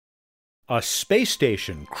A space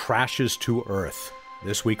station crashes to Earth.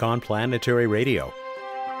 This week on Planetary Radio.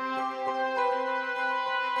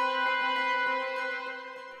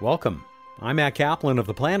 Welcome. I'm Matt Kaplan of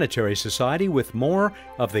the Planetary Society with more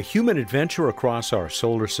of the human adventure across our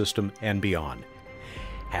solar system and beyond.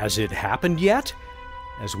 Has it happened yet?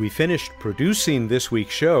 As we finished producing this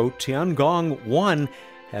week's show, Tiangong-1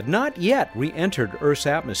 had not yet re-entered Earth's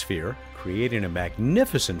atmosphere, creating a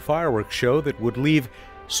magnificent fireworks show that would leave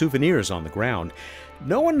souvenirs on the ground.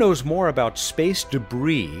 No one knows more about space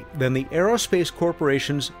debris than the Aerospace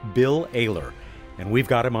Corporation's Bill Ayler, and we've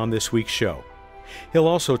got him on this week's show. He'll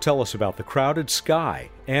also tell us about the crowded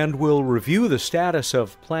sky, and we'll review the status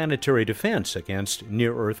of planetary defense against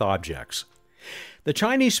near-Earth objects. The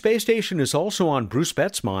Chinese space station is also on Bruce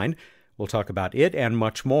Bett's mind. We'll talk about it and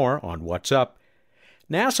much more on What's Up.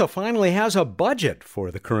 NASA finally has a budget for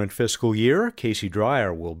the current fiscal year. Casey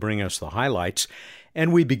Dreyer will bring us the highlights.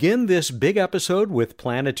 And we begin this big episode with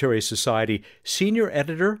Planetary Society Senior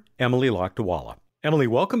Editor Emily Lakdawalla. Emily,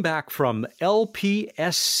 welcome back from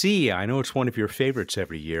LPSC. I know it's one of your favorites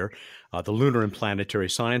every year, the Lunar and Planetary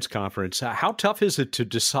Science Conference. How tough is it to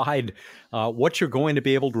decide what you're going to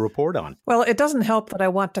be able to report on? Well, it doesn't help that I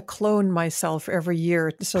want to clone myself every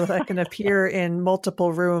year so that I can appear in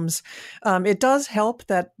multiple rooms. It does help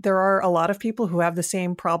that there are a lot of people who have the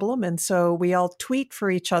same problem, and so we all tweet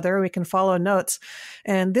for each other. We can follow notes.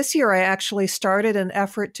 And this year, I actually started an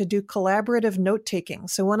effort to do collaborative note-taking.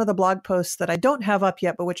 So one of the blog posts that I don't have up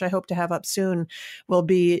yet, but which I hope to have up soon, will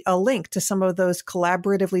be a link to some of those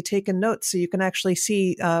collaboratively taken notes so you can actually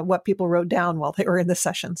see what people wrote down while they were in the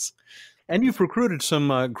sessions. And you've recruited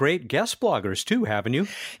some great guest bloggers too, haven't you?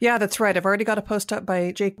 Yeah, that's right. I've already got a post up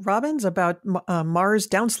by Jake Robbins about Mars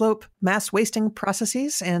downslope mass wasting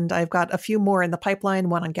processes, and I've got a few more in the pipeline,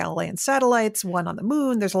 one on Galilean satellites, one on the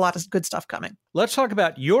moon. There's a lot of good stuff coming. Let's talk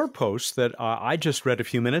about your post that I just read a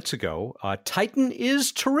few minutes ago. Titan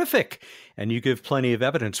is terrific, and you give plenty of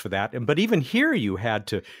evidence for that. But even here, you had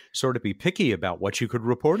to sort of be picky about what you could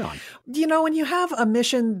report on. You know, when you have a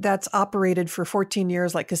mission that's operated for 14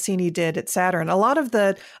 years like Cassini did at Saturn, a lot of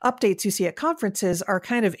the updates you see at conferences are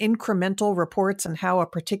kind of incremental reports on how a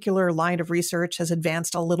particular line of research has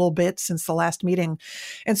advanced a little bit since the last meeting.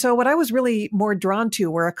 And so what I was really more drawn to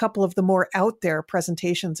were a couple of the more out there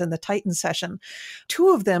presentations in the Titan session. Two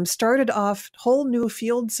of them started off whole new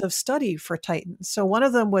fields of study for Titan. So one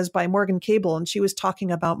of them was by Morgan Cable, and she was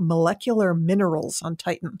talking about molecular minerals on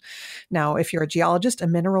Titan. Now, if you're a geologist, a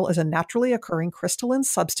mineral is a naturally occurring crystalline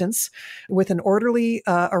substance with an orderly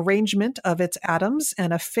arrangement of its atoms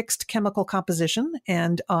and a fixed chemical composition.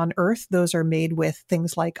 And on Earth, those are made with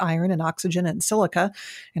things like iron and oxygen and silica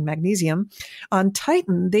and magnesium. On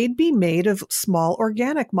Titan, they'd be made of small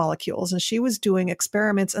organic molecules. And she was doing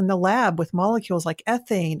experiments in the lab with molecules like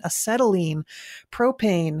ethane, acetylene,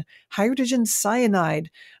 propane, hydrogen cyanide.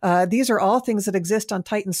 These are all things that exist on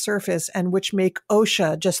Titan's surface and which make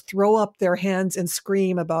OSHA just throw up their hands and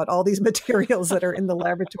scream about all these materials that are in the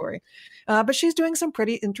laboratory. But she's doing some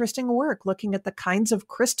pretty interesting work looking at the kinds of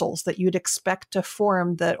crystals that you'd expect to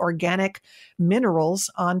form the organic minerals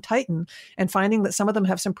on Titan and finding that some of them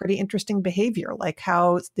have some pretty interesting behavior, like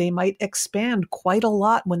how they might expand quite a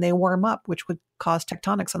lot when they warm up, which would cause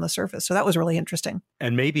tectonics on the surface. So that was really interesting.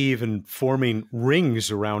 And maybe even forming rings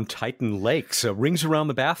around Titan lakes, rings around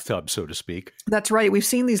the bathtub, so to speak. That's right. We've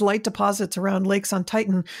seen these light deposits around lakes on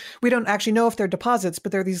Titan. We don't actually know if they're deposits,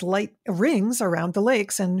 but they're these light rings around the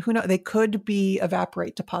lakes. And who knows, they could be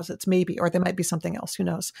evaporate deposits, maybe, or they might be something else. Who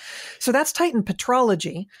knows? So that's Titan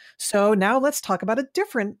petrology. So now let's talk about a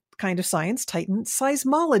different kind of science, Titan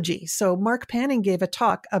seismology. So Mark Panning gave a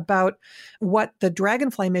talk about what the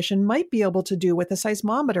Dragonfly mission might be able to do with a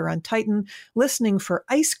seismometer on Titan, listening for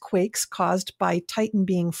ice quakes caused by Titan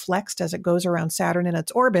being flexed as it goes around Saturn in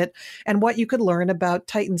its orbit, and what you could learn about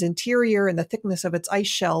Titan's interior and the thickness of its ice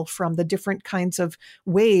shell from the different kinds of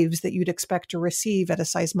waves that you'd expect to receive at a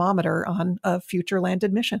seismometer on a future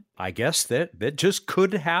landed mission. I guess that just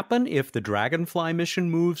could happen if the Dragonfly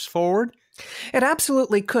mission moves forward. It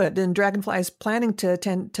absolutely could. And Dragonfly is planning to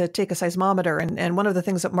take a seismometer. And one of the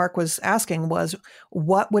things that Mark was asking was,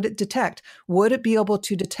 what would it detect? Would it be able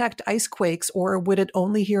to detect ice quakes, or would it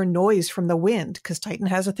only hear noise from the wind? Because Titan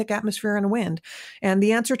has a thick atmosphere and wind. And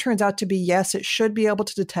the answer turns out to be yes, it should be able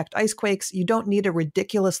to detect ice quakes. You don't need a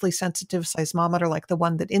ridiculously sensitive seismometer like the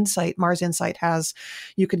one that Mars Insight has.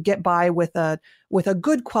 You could get by with a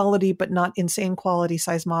good quality but not insane quality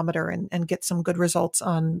seismometer and get some good results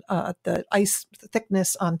on the ice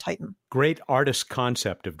thickness on Titan. Great artist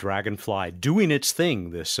concept of Dragonfly doing its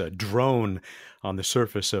thing, this drone on the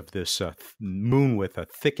surface of this moon with a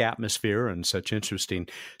thick atmosphere and such interesting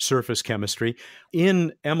surface chemistry.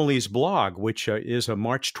 In Emily's blog, which is a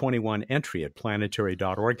March 21 entry at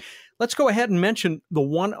planetary.org, let's go ahead and mention the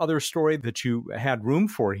one other story that you had room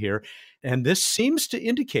for here. And this seems to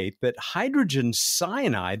indicate that hydrogen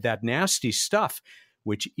cyanide, that nasty stuff,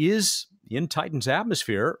 which is in Titan's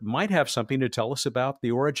atmosphere, might have something to tell us about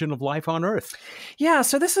the origin of life on Earth. Yeah,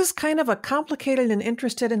 so this is kind of a complicated and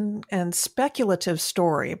interesting and speculative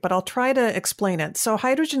story, but I'll try to explain it. So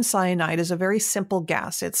hydrogen cyanide is a very simple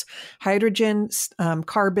gas. It's hydrogen,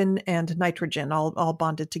 carbon, and nitrogen all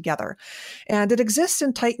bonded together. And it exists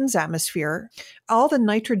in Titan's atmosphere. All the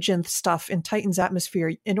nitrogen stuff in Titan's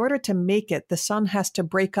atmosphere, in order to make it, the sun has to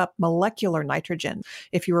break up molecular nitrogen.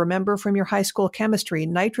 If you remember from your high school chemistry,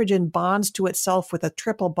 nitrogen bonds to itself with a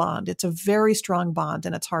triple bond. It's a very strong bond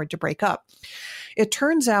and it's hard to break up. It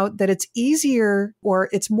turns out that it's easier, or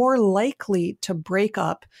it's more likely to break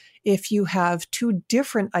up if you have two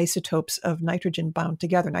different isotopes of nitrogen bound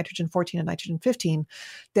together, nitrogen 14 and nitrogen 15,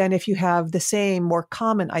 than if you have the same, more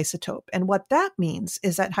common isotope. And what that means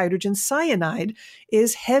is that hydrogen cyanide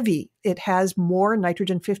is heavy. It has more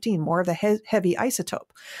nitrogen 15, more of the heavy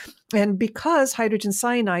isotope. And because hydrogen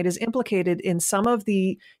cyanide is implicated in some of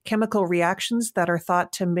the chemical reactions that are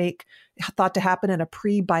thought to happen in a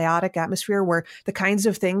prebiotic atmosphere, where the kinds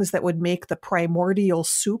of things that would make the primordial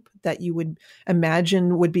soup that you would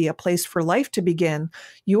imagine would be a place for life to begin,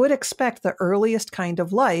 you would expect the earliest kind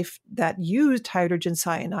of life that used hydrogen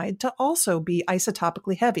cyanide to also be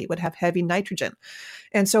isotopically heavy, would have heavy nitrogen.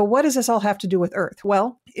 And so what does this all have to do with Earth?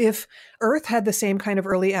 Well, if Earth had the same kind of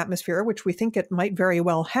early atmosphere, which we think it might very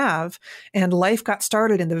well have, and life got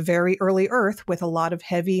started in the very early Earth with a lot of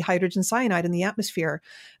heavy hydrogen cyanide in the atmosphere,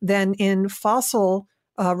 then in fossil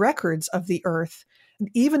records of the Earth,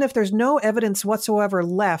 even if there's no evidence whatsoever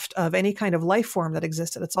left of any kind of life form that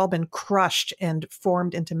existed, it's all been crushed and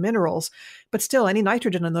formed into minerals, but still any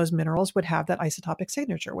nitrogen in those minerals would have that isotopic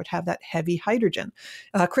signature, would have that heavy hydrogen.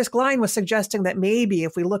 Chris Klein was suggesting that maybe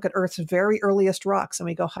if we look at Earth's very earliest rocks and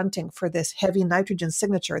we go hunting for this heavy nitrogen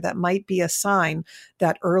signature, that might be a sign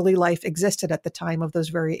that early life existed at the time of those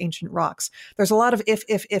very ancient rocks. There's a lot of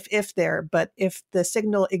if there, but if the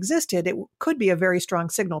signal existed, it could be a very strong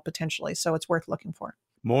signal potentially, so it's worth looking for.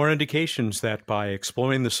 More indications that by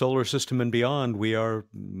exploring the solar system and beyond, we are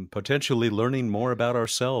potentially learning more about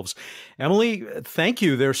ourselves. Emily, thank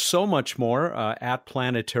you. There's so much more at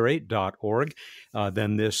planetary.org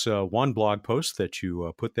than this one blog post that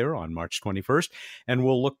you put there on March 21st. And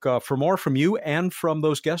we'll look for more from you and from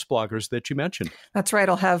those guest bloggers that you mentioned. That's right.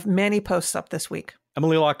 I'll have many posts up this week.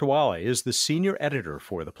 Emily Lakdawala is the senior editor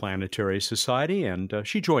for the Planetary Society, and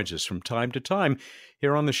she joins us from time to time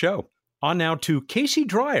here on the show. On now to Casey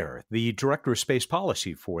Dreyer, the Director of Space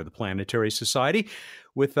Policy for the Planetary Society,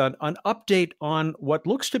 with an update on what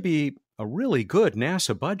looks to be a really good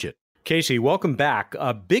NASA budget. Casey, welcome back.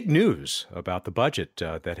 Big news about the budget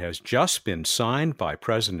that has just been signed by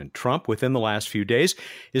President Trump within the last few days.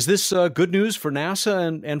 Is this good news for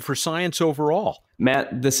NASA and for science overall?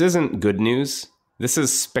 Matt, this isn't good news. This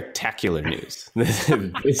is spectacular news.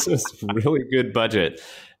 This is really good budget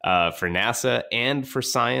for NASA and for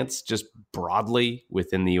science, just broadly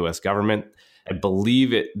within the U.S. government. I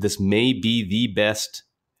believe this may be the best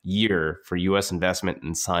year for U.S. investment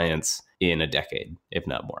in science in a decade, if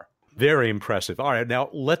not more. Very impressive. All right, now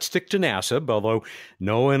let's stick to NASA, although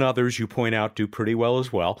NOAA and others you point out do pretty well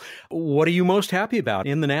as well. What are you most happy about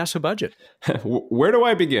in the NASA budget? Where do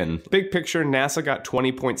I begin? Big picture, NASA got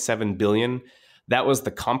 $20.7 billion. That was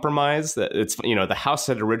the compromise. The House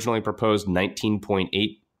had originally proposed $19.8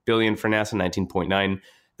 billion for NASA, 19.9.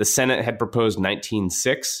 The Senate had proposed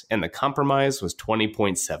 19.6, and the compromise was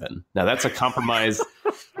 20.7. Now that's a compromise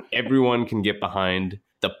everyone can get behind.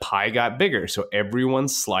 The pie got bigger, so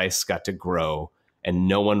everyone's slice got to grow, and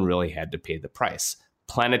no one really had to pay the price.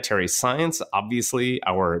 Planetary science, obviously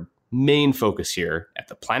our main focus here at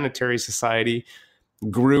the Planetary Society,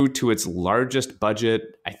 grew to its largest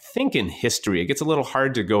budget, I think, in history. It gets a little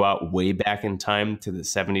hard to go out way back in time to the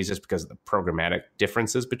 70s just because of the programmatic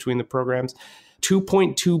differences between the programs.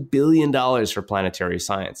 $2.2 billion for planetary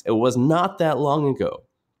science. It was not that long ago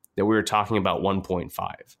that we were talking about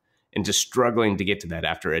 1.5 and just struggling to get to that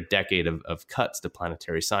after a decade of cuts to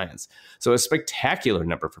planetary science. So a spectacular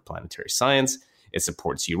number for planetary science. It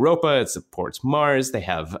supports Europa. It supports Mars. They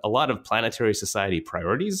have a lot of Planetary Society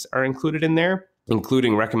priorities are included in there.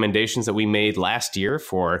 including recommendations that we made last year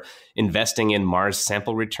for investing in Mars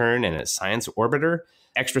sample return and a science orbiter.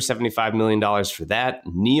 Extra $75 million for that.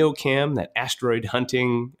 NEOCAM, that asteroid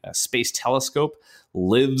hunting space telescope,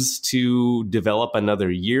 lives to develop another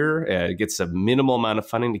year. It gets a minimal amount of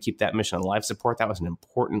funding to keep that mission on life support. That was an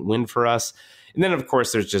important win for us. And then, of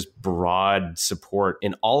course, there's just broad support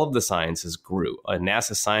in all of the sciences grew.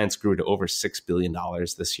 NASA science grew to over $6 billion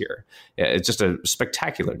this year. It's just a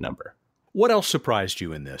spectacular number. What else surprised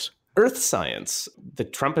you in this? Earth science. The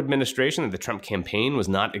Trump administration and the Trump campaign was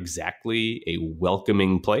not exactly a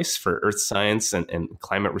welcoming place for earth science and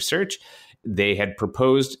climate research. They had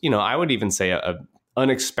proposed, I would even say a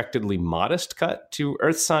unexpectedly modest cut to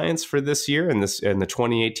earth science for this year in the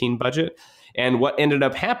 2018 budget. And what ended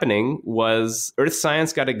up happening was earth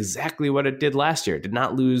science got exactly what it did last year. It did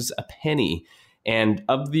not lose a penny. And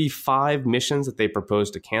of the 5 missions that they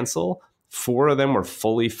proposed to cancel, 4 of them were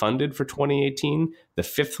fully funded for 2018. The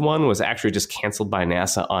 5th one was actually just canceled by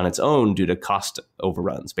NASA on its own due to cost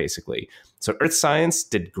overruns, basically. So Earth Science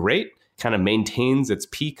did great, kind of maintains its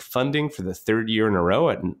peak funding for the 3rd year in a row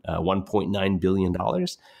at $1.9 billion.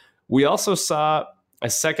 We also saw a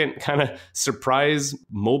second kind of surprise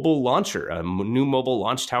mobile launcher, a new mobile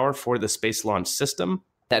launch tower for the Space Launch System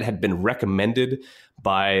that had been recommended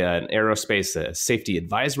by an aerospace safety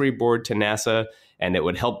advisory board to NASA, and it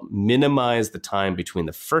would help minimize the time between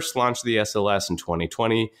the first launch of the SLS in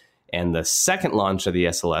 2020 and the second launch of the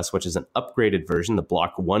SLS, which is an upgraded version, the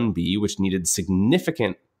Block 1B, which needed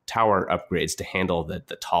significant tower upgrades to handle the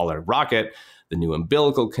taller rocket, the new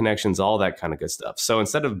umbilical connections, all that kind of good stuff. So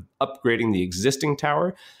instead of upgrading the existing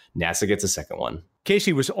tower, NASA gets a second one.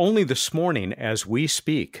 Casey, it was only this morning as we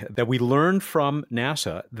speak that we learned from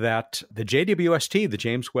NASA that the JWST, the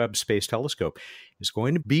James Webb Space Telescope, is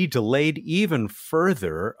going to be delayed even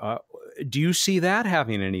further. Do you see that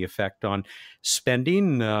having any effect on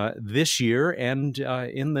spending this year and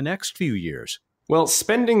in the next few years? Well,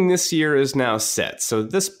 spending this year is now set. So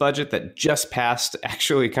this budget that just passed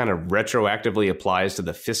actually kind of retroactively applies to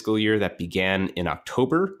the fiscal year that began in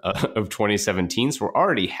October of 2017. So we're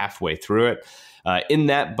already halfway through it. In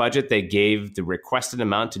that budget, they gave the requested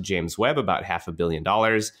amount to James Webb, about $500 million.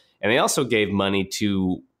 And they also gave money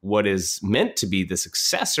to what is meant to be the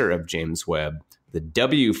successor of James Webb, the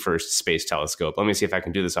WFIRST Space Telescope. Let me see if I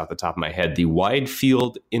can do this off the top of my head. The Wide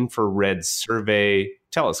Field Infrared Survey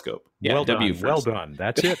Telescope. Yeah, well done. Well done.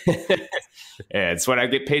 That's it. Yeah, it's what I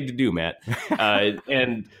get paid to do, Matt.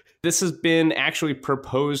 And this has been actually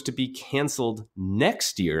proposed to be canceled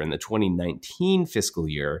next year in the 2019 fiscal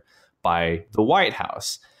year by the White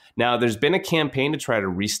House. Now, there's been a campaign to try to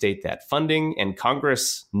restate that funding, and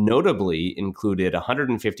Congress notably included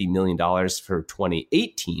 $150 million for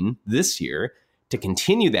 2018, this year, to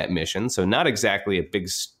continue that mission. So not exactly a big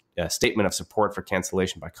statement of support for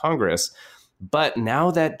cancellation by Congress. But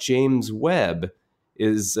now that James Webb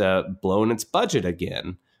is blown its budget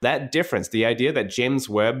again, that difference, the idea that James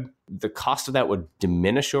Webb, the cost of that would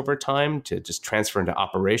diminish over time to just transfer into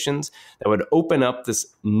operations, that would open up this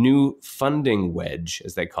new funding wedge,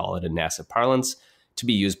 as they call it in NASA parlance, to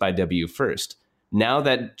be used by WFIRST. Now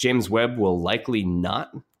that James Webb will likely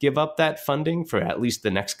not give up that funding for at least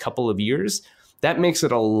the next couple of years, that makes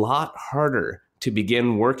it a lot harder to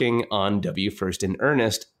begin working on WFIRST in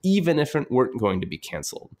earnest, even if it weren't going to be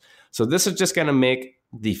canceled. So this is just going to make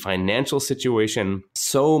the financial situation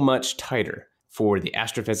so much tighter for the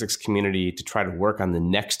astrophysics community to try to work on the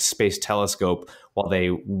next space telescope while they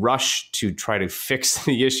rush to try to fix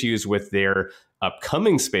the issues with their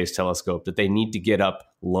upcoming space telescope that they need to get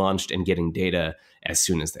up, launched, and getting data as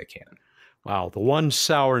soon as they can. Wow, the one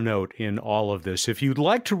sour note in all of this. If you'd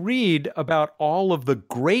like to read about all of the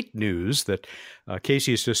great news that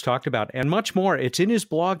Casey has just talked about and much more, it's in his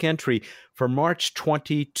blog entry for March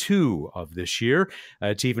 22 of this year.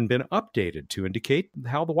 It's even been updated to indicate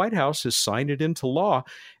how the White House has signed it into law.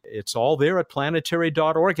 It's all there at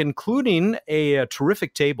planetary.org, including a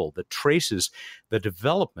terrific table that traces the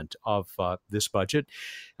development of this budget.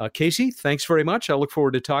 Casey, thanks very much. I look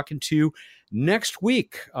forward to talking to you next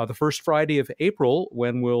week, the first Friday of April,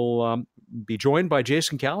 when we'll be joined by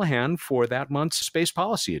Jason Callahan for that month's Space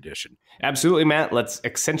Policy Edition. Absolutely, Matt. Let's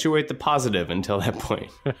accentuate the positive until that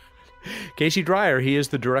point. Casey Dreyer, he is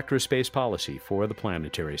the Director of Space Policy for the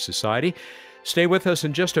Planetary Society. Stay with us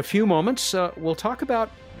in just a few moments. We'll talk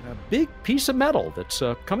about a big piece of metal that's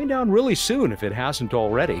coming down really soon, if it hasn't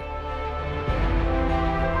already.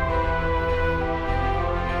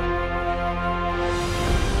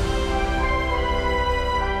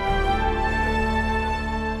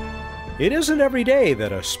 It isn't every day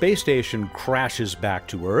that a space station crashes back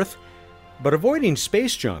to Earth. But avoiding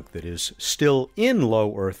space junk that is still in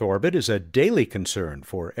low Earth orbit is a daily concern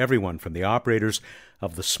for everyone from the operators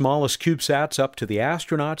of the smallest CubeSats up to the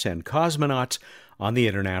astronauts and cosmonauts on the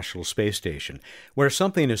International Space Station, where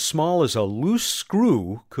something as small as a loose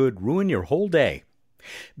screw could ruin your whole day.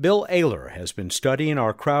 Bill Ayler has been studying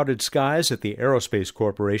our crowded skies at the Aerospace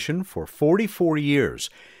Corporation for 44 years.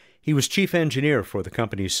 He was chief engineer for the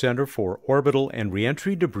company's Center for Orbital and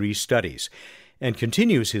Reentry Debris Studies, and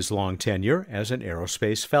continues his long tenure as an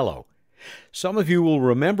aerospace fellow. Some of you will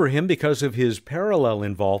remember him because of his parallel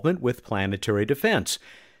involvement with planetary defense,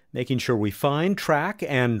 making sure we find, track,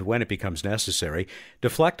 and, when it becomes necessary,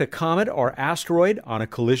 deflect a comet or asteroid on a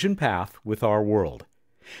collision path with our world.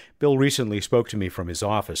 Bill recently spoke to me from his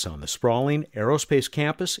office on the sprawling aerospace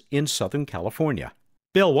campus in Southern California.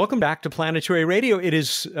 Bill, welcome back to Planetary Radio. It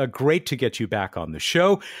is great to get you back on the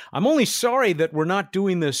show. I'm only sorry that we're not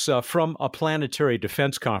doing this from a planetary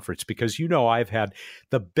defense conference because, I've had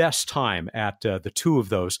the best time at the two of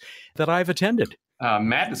those that I've attended.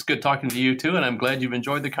 Matt, it's good talking to you too, and I'm glad you've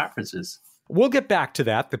enjoyed the conferences. We'll get back to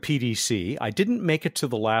that, the PDC. I didn't make it to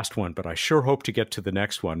the last one, but I sure hope to get to the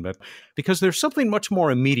next one, but because there's something much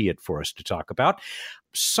more immediate for us to talk about.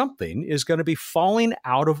 Something is going to be falling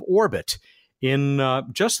out of orbit in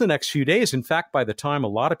just the next few days. In fact, by the time a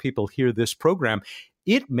lot of people hear this program,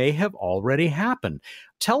 it may have already happened.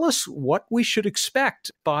 Tell us what we should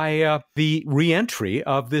expect by the reentry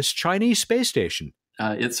of this Chinese space station.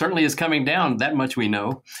 It certainly is coming down, that much we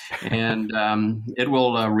know. And it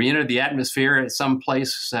will re-enter the atmosphere at some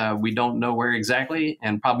place we don't know where exactly,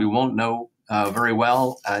 and probably won't know very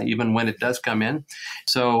well, even when it does come in.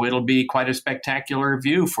 So it'll be quite a spectacular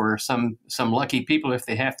view for some lucky people if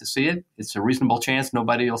they have to see it. It's a reasonable chance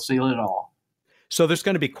nobody will see it at all. So there's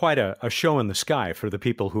going to be quite a show in the sky for the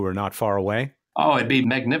people who are not far away? Oh, it'd be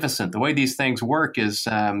magnificent. The way these things work is,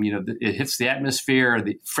 it hits the atmosphere,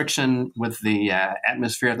 the friction with the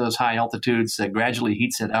atmosphere at those high altitudes gradually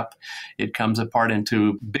heats it up. It comes apart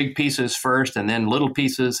into big pieces first and then little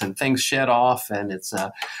pieces, and things shed off. And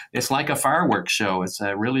it's like a fireworks show. It's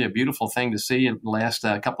really a beautiful thing to see in the last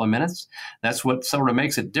couple of minutes. That's what sort of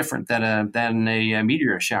makes it different than a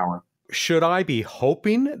meteor shower. Should I be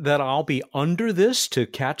hoping that I'll be under this to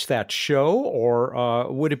catch that show,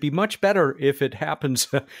 or would it be much better if it happens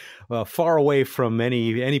far away from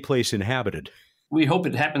any place inhabited? We hope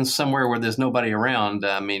it happens somewhere where there's nobody around.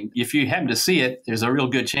 I mean, if you happen to see it, there's a real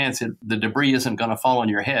good chance that the debris isn't going to fall on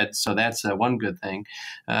your head. So that's one good thing.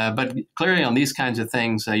 But clearly on these kinds of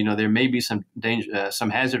things, there may be some danger, some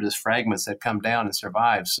hazardous fragments that come down and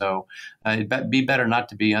survive. So it'd be better not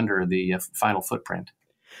to be under the final footprint.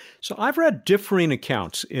 So I've read differing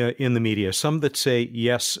accounts in the media, some that say,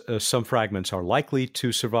 yes, some fragments are likely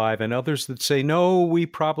to survive, and others that say, no, we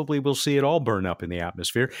probably will see it all burn up in the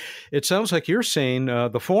atmosphere. It sounds like you're saying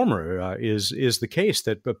the former is the case,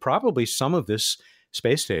 that probably some of this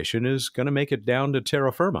space station is going to make it down to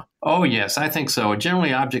terra firma. Oh, yes, I think so.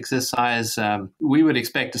 Generally, objects this size, we would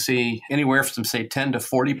expect to see anywhere from, say, 10 to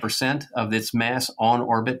 40% of its mass on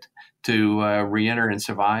orbit to re-enter and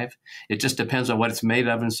survive. It just depends on what it's made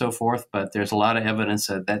of and so forth, but there's a lot of evidence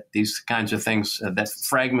that these kinds of things, that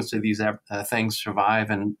fragments of these things survive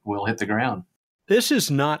and will hit the ground. This is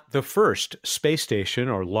not the first space station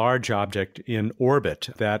or large object in orbit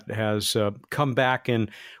that has come back in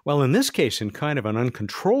this case, in kind of an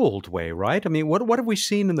uncontrolled way, right? I mean, what have we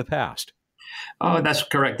seen in the past? Oh, that's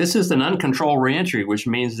correct. This is an uncontrolled reentry, which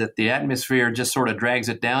means that the atmosphere just sort of drags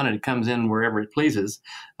it down and it comes in wherever it pleases.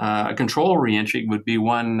 A controlled reentry would be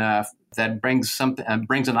one that brings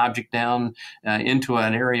an object down into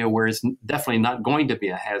an area where it's definitely not going to be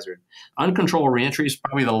a hazard. Uncontrolled reentry is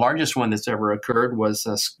probably the largest one that's ever occurred was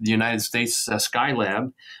the United States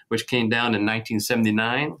Skylab, which came down in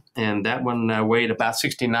 1979, and that one weighed about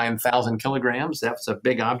 69,000 kilograms. That's a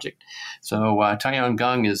big object. So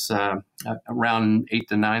Tiangong is around 8,000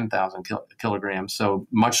 to 9,000 kilograms, so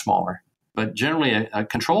much smaller. But generally, a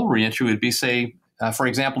controlled reentry would be, say, for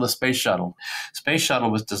example, the space shuttle. Space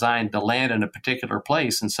shuttle was designed to land in a particular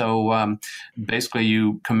place. And so basically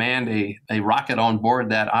you command a rocket on board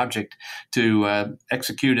that object to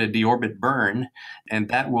execute a deorbit burn, and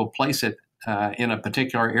that will place it in a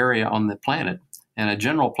particular area on the planet. And a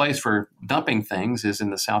general place for dumping things is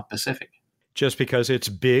in the South Pacific. Just because it's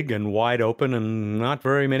big and wide open and not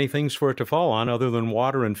very many things for it to fall on other than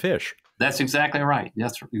water and fish. That's exactly right.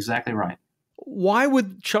 That's exactly right. Why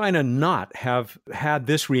would China not have had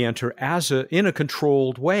this re-enter in a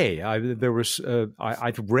controlled way?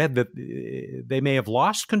 I've read that they may have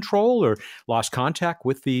lost control or lost contact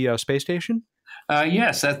with the space station.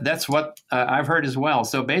 Yes, that's what I've heard as well.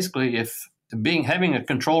 So basically, if having a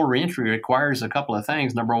controlled reentry requires a couple of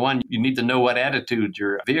things. Number one, you need to know what attitude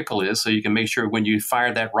your vehicle is so you can make sure when you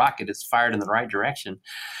fire that rocket, it's fired in the right direction.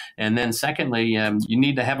 And then secondly, you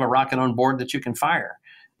need to have a rocket on board that you can fire.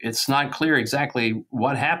 It's not clear exactly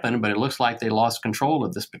what happened, but it looks like they lost control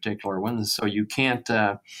of this particular one. So you can't,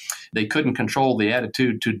 they couldn't control the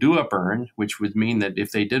attitude to do a burn, which would mean that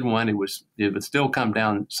if they did one, it would still come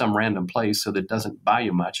down some random place, so that it doesn't buy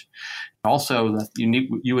you much. Also,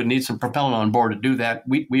 you would need some propellant on board to do that.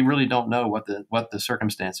 We really don't know what the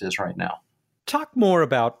circumstance is right now. Talk more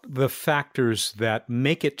about the factors that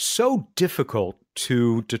make it so difficult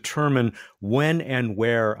to determine when and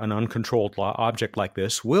where an uncontrolled object like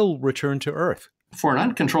this will return to Earth. For an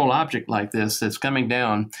uncontrolled object like this that's coming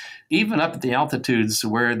down, even up at the altitudes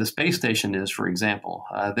where the space station is, for example,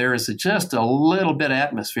 there is just a little bit of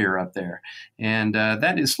atmosphere up there. And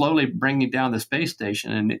that is slowly bringing down the space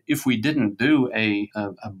station. And if we didn't do a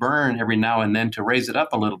burn every now and then to raise it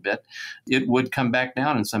up a little bit, it would come back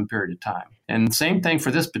down in some period of time. And same thing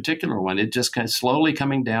for this particular one. It just kind of slowly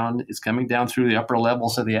coming down. It's coming down through the upper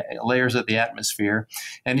levels of the layers of the atmosphere.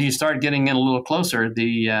 And you start getting in a little closer,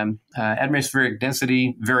 the atmospheric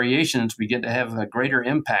density variations begin to have a greater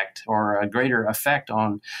impact or a greater effect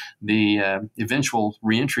on the eventual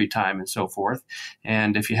reentry time and so forth.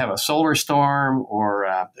 And if you have a solar storm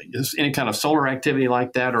or any kind of solar activity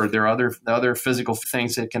like that, or there are other physical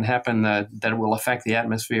things that can happen that will affect the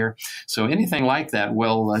atmosphere. So anything like that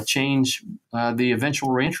will change the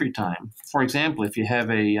eventual reentry time. For example, if you have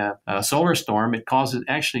a solar storm, it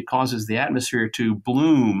actually causes the atmosphere to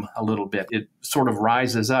bloom a little bit. It sort of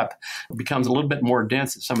rises up, it becomes a little bit more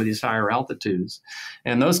dense at some of these higher altitudes.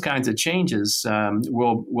 And those kinds of changes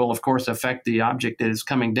will of course affect the object that is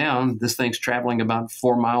coming down. This thing's traveling about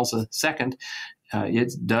 4 miles a second.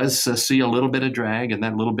 It does see a little bit of drag, and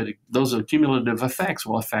those cumulative effects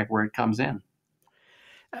will affect where it comes in.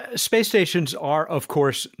 Space stations are, of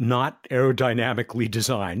course, not aerodynamically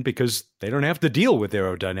designed because they don't have to deal with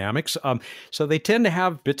aerodynamics. So they tend to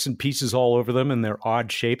have bits and pieces all over them and their odd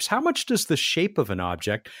shapes. How much does the shape of an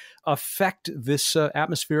object affect this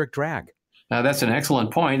atmospheric drag? That's an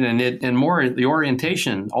excellent point, and the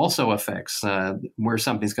orientation also affects where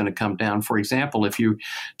something's going to come down. For example, if you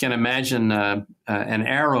can imagine an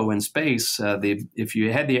arrow in space, if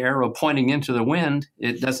you had the arrow pointing into the wind,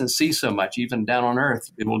 it doesn't see so much. Even down on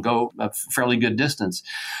Earth, it will go a fairly good distance.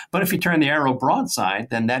 But if you turn the arrow broadside,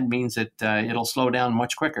 then that means that it'll slow down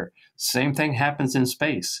much quicker. Same thing happens in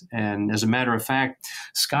space. And as a matter of fact,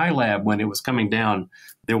 Skylab, when it was coming down,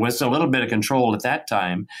 there was a little bit of control at that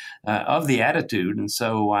time of the attitude. And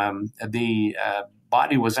so the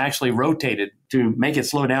body was actually rotated to make it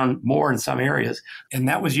slow down more in some areas. And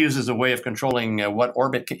that was used as a way of controlling what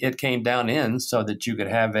orbit it came down in, so that you could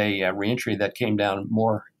have a reentry that came down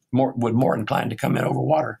more inclined to come in over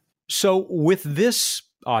water. So with this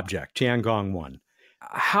object, Tiangong 1,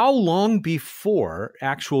 how long before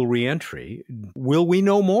actual reentry will we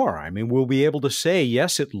know more? I mean, we'll be able to say,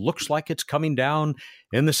 yes, it looks like it's coming down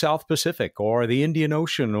in the South Pacific or the Indian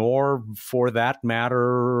Ocean or, for that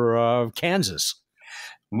matter, Kansas.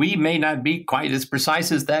 We may not be quite as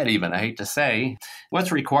precise as that even, I hate to say.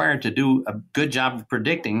 What's required to do a good job of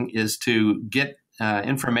predicting is to get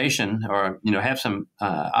information, or have some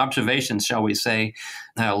observations, shall we say,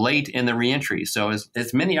 late in the reentry. So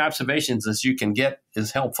as many observations as you can get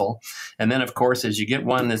is helpful. And then, of course, as you get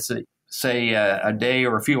one that's say a day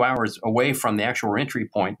or a few hours away from the actual reentry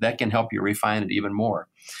point, that can help you refine it even more.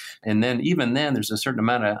 And then even then, there's a certain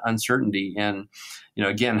amount of uncertainty in,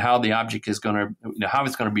 again, how the object is going to, how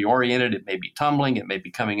it's going to be oriented. It may be tumbling, it may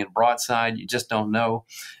be coming in broadside. You just don't know.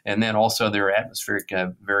 And then also there are atmospheric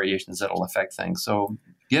variations that will affect things. So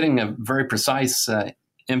getting a very precise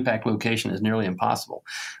impact location is nearly impossible.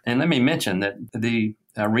 And let me mention that the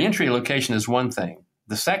reentry location is one thing.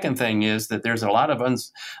 The second thing is that there's a lot of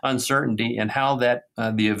uncertainty in how that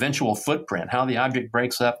the eventual footprint, how the object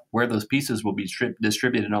breaks up, where those pieces will be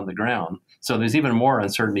distributed on the ground. So there's even more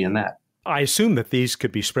uncertainty in that. I assume that these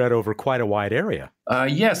could be spread over quite a wide area.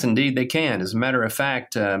 Yes, indeed, they can. As a matter of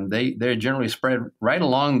fact, they're generally spread right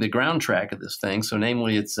along the ground track of this thing. So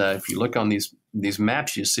namely, it's if you look on these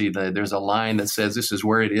maps, you see there's a line that says this is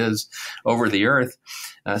where it is over the Earth.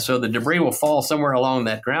 So the debris will fall somewhere along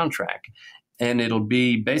that ground track. And it'll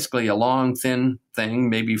be basically a long, thin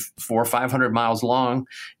thing, maybe 400 or 500 miles long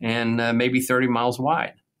and maybe 30 miles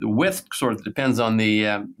wide. The width sort of depends on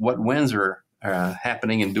the what winds are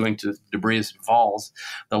happening and doing to debris as it falls.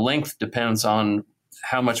 The length depends on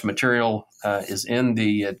how much material is in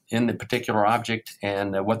the particular object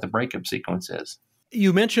and what the breakup sequence is.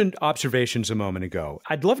 You mentioned observations a moment ago.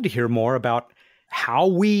 I'd love to hear more about how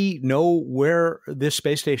we know where this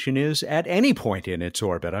space station is at any point in its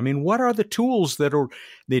orbit. I mean, what are the tools that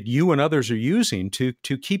you and others are using to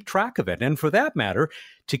keep track of it? And for that matter,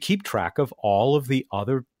 to keep track of all of the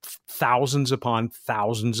other thousands upon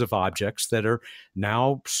thousands of objects that are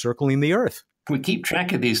now circling the Earth. We keep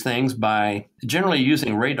track of these things by generally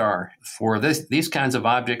using radar for these kinds of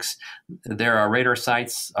objects. There are radar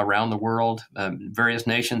sites around the world. Various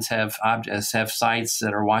nations have sites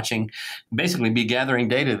that are watching, basically be gathering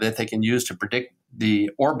data that they can use to predict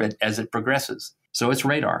the orbit as it progresses. So it's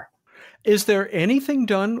radar. Is there anything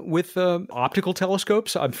done with optical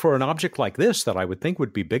telescopes for an object like this that I would think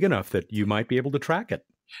would be big enough that you might be able to track it?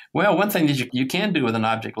 Well, one thing that you can do with an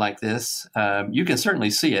object like this, you can certainly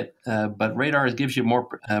see it, but radar gives you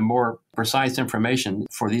more precise information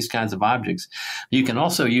for these kinds of objects. You can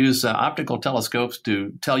also use optical telescopes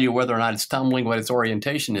to tell you whether or not it's tumbling, what its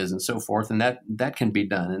orientation is, and so forth, and that can be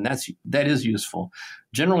done, and that is useful.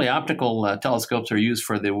 Generally, optical telescopes are used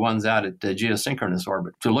for the ones out at geosynchronous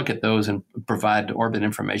orbit, to look at those and provide orbit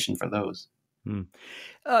information for those.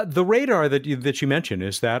 The radar that you mentioned,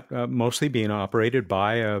 is that mostly being operated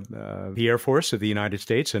by the Air Force of the United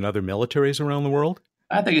States and other militaries around the world?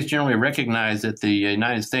 I think it's generally recognized that the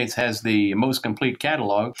United States has the most complete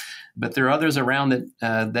catalog, but there are others around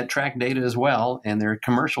that track data as well, and there are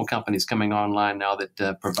commercial companies coming online now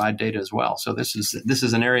that provide data as well. So this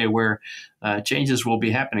is an area where changes will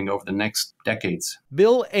be happening over the next decades.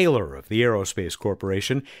 Bill Ayler of the Aerospace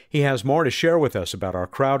Corporation. He has more to share with us about our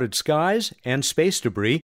crowded skies and space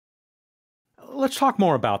debris. Let's talk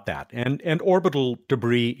more about that and orbital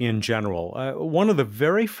debris in general. One of the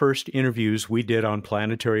very first interviews we did on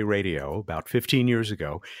Planetary Radio about 15 years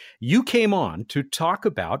ago, you came on to talk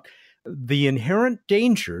about the inherent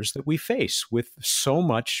dangers that we face with so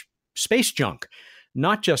much space junk.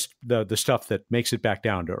 Not just the stuff that makes it back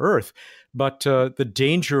down to Earth, but the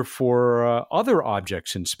danger for other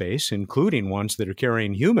objects in space, including ones that are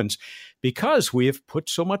carrying humans, because we have put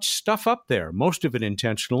so much stuff up there, most of it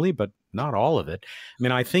intentionally, but not all of it. I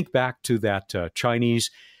mean, I think back to that Chinese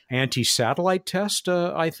anti-satellite test,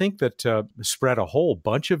 I think, that spread a whole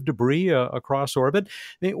bunch of debris across orbit.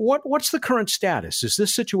 I mean, what's the current status? Is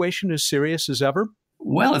this situation as serious as ever?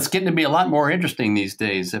 Well, it's getting to be a lot more interesting these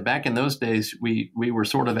days. Back in those days, we were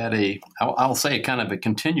sort of at I'll say kind of a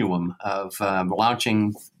continuum of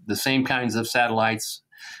launching the same kinds of satellites.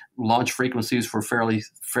 Launch frequencies were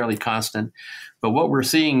fairly constant. But what we're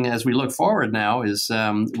seeing as we look forward now is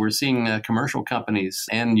we're seeing commercial companies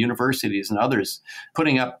and universities and others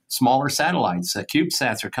putting up smaller satellites.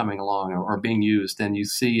 CubeSats are coming along or being used. And you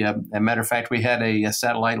see, as a matter of fact, we had a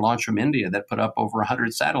satellite launch from India that put up over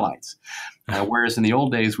 100 satellites, whereas in the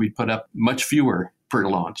old days, we'd put up much fewer per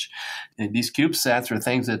launch. And these CubeSats are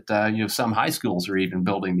things that some high schools are even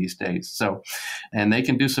building these days. So, and they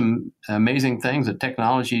can do some amazing things. The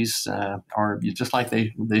technologies are just like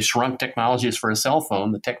they shrunk technologies for a cell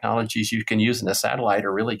phone. The technologies you can use in a satellite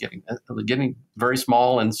are really getting very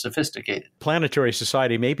small and sophisticated. Planetary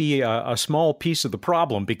Society may be a small piece of the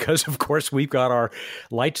problem because, of course, we've got our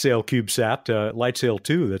LightSail CubeSat, LightSail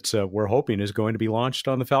 2, that's we're hoping is going to be launched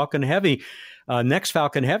on the Falcon Heavy. Next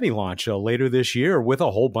Falcon Heavy launch later this year with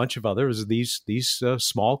a whole bunch of others, these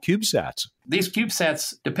small CubeSats. These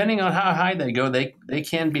CubeSats, depending on how high they go, they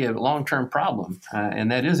can be a long-term problem, and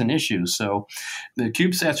that is an issue. So the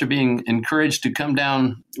CubeSats are being encouraged to come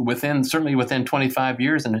down certainly within 25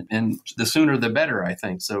 years, and the sooner the better, I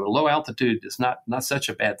think. So low altitude is not such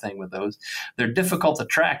a bad thing with those. They're difficult to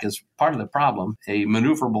track as part of the problem. A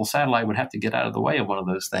maneuverable satellite would have to get out of the way of one of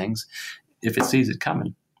those things if it sees it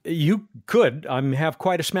coming. You could have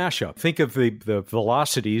quite a smash-up. Think of the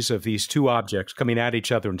velocities of these two objects coming at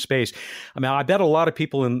each other in space. I mean, I bet a lot of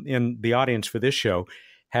people in the audience for this show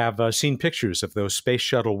have seen pictures of those space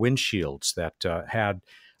shuttle windshields that had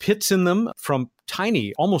pits in them from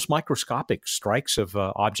tiny, almost microscopic strikes of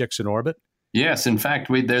objects in orbit. Yes, in fact,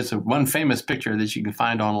 there's one famous picture that you can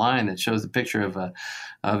find online that shows a picture of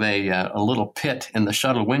a little pit in the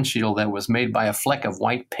shuttle windshield that was made by a fleck of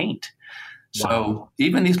white paint. So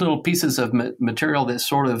even these little pieces of material that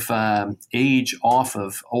sort of age off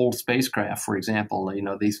of old spacecraft, for example,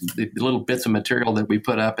 the little bits of material that we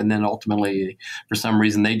put up, and then ultimately, for some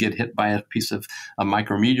reason, they get hit by a piece of a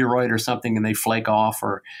micrometeoroid or something, and they flake off,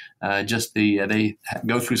 or they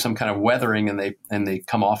go through some kind of weathering and they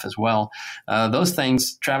come off as well. Those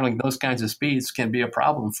things traveling those kinds of speeds can be a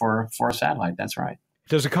problem for a satellite. That's right.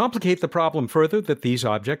 Does it complicate the problem further that these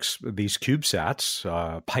objects, these CubeSats,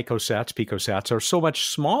 picosats, are so much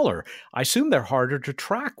smaller? I assume they're harder to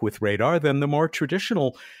track with radar than the more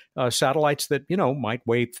traditional satellites that, might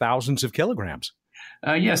weigh thousands of kilograms.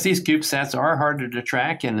 Yes, these CubeSats are harder to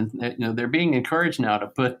track, and they're being encouraged now to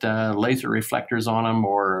put laser reflectors on them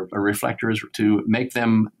or reflectors to make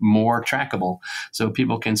them more trackable, so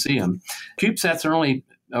people can see them. CubeSats are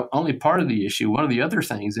only part of the issue. One of the other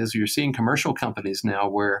things is you're seeing commercial companies now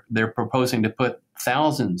where they're proposing to put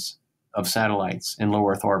thousands of satellites in low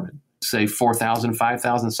Earth orbit. Say 4,000,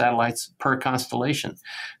 5,000 satellites per constellation.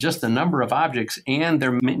 Just the number of objects and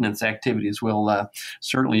their maintenance activities will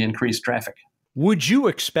certainly increase traffic. Would you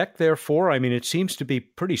expect, therefore, I mean, it seems to be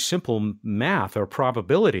pretty simple math or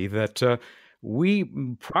probability that we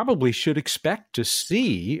probably should expect to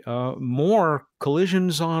see more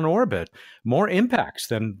collisions on orbit, more impacts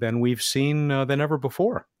than we've seen than ever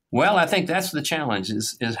before? Well, I think that's the challenge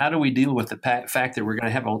is how do we deal with the fact that we're going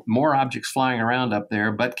to have more objects flying around up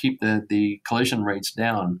there, but keep the collision rates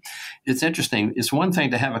down. It's interesting. It's one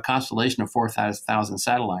thing to have a constellation of 4,000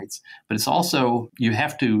 satellites, but it's also you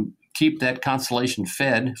have to keep that constellation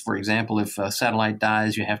fed. For example, if a satellite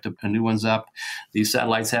dies, you have to put new ones up. These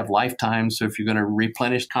satellites have lifetimes, so if you're going to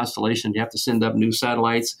replenish constellation, you have to send up new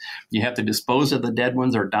satellites. You have to dispose of the dead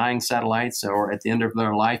ones or dying satellites, or at the end of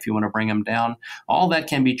their life, you want to bring them down. All that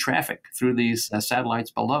can be trafficked through these satellites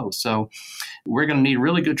below. So we're going to need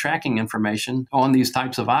really good tracking information on these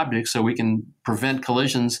types of objects so we can prevent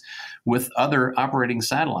collisions with other operating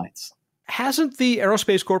satellites. Hasn't the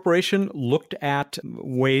Aerospace Corporation looked at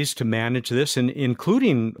ways to manage this,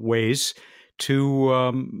 including ways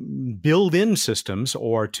to build in systems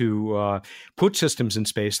or to put systems in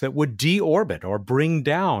space that would deorbit or bring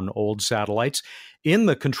down old satellites in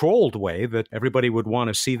the controlled way that everybody would want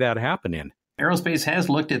to see that happen in? Aerospace has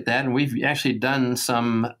looked at that, and we've actually done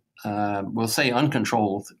some we'll say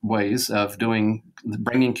uncontrolled ways of bringing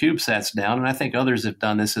CubeSats down, and I think others have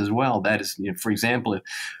done this as well. That is, for example,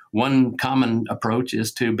 one common approach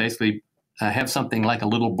is to basically have something like a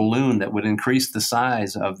little balloon that would increase the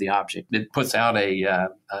size of the object. It puts out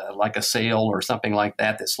like a sail or something like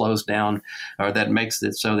that slows down or that makes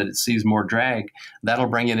it so that it sees more drag. That'll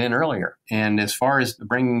bring it in earlier. And as far as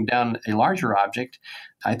bringing down a larger object,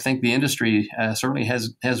 I think the industry certainly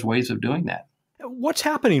has ways of doing that. What's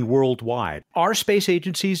happening worldwide? Are space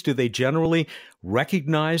agencies, do they generally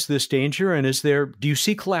recognize this danger? And do you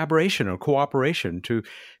see collaboration or cooperation to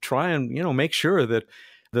try and, make sure that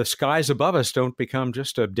the skies above us don't become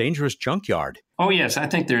just a dangerous junkyard? Oh, yes. I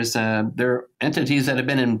think there are entities that have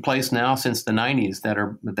been in place now since the 90s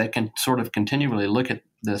that can sort of continually look at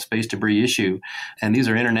the space debris issue. And these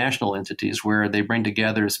are international entities where they bring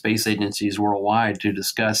together space agencies worldwide to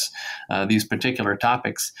discuss these particular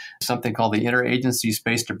topics. Something called the Interagency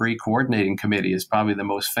Space Debris Coordinating Committee is probably the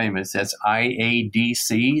most famous. That's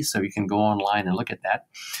IADC, so you can go online and look at that.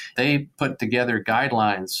 They put together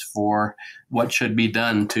guidelines for what should be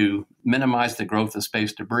done to minimize the growth of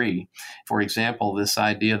space debris. For example, this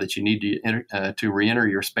idea that you need to re-enter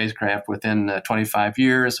your spacecraft within 25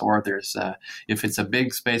 years, or if it's a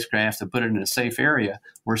big spacecraft, to put it in a safe area,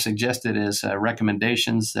 were suggested as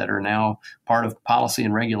recommendations that are now part of policy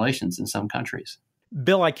and regulations in some countries.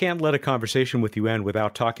 Bill, I can't let a conversation with you end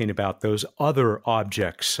without talking about those other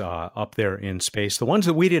objects up there in space, the ones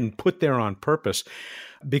that we didn't put there on purpose,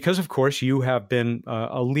 because, of course, you have been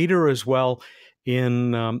a leader as well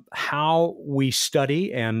in how we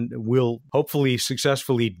study and will hopefully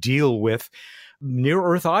successfully deal with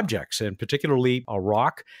near-Earth objects, and particularly a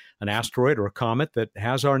rock, an asteroid, or a comet that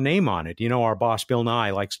has our name on it. Our boss, Bill Nye,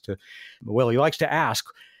 likes to ask,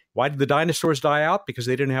 why did the dinosaurs die out? Because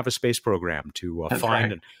they didn't have a space program to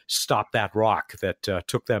find and stop that rock that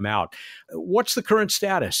took them out. What's the current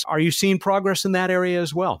status? Are you seeing progress in that area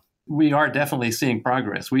as well? We are definitely seeing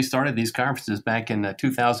progress. We started these conferences back in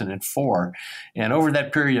 2004. And over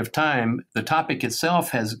that period of time, the topic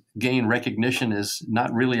itself has gained recognition as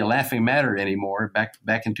not really a laughing matter anymore.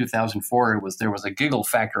 Back in 2004, there was a giggle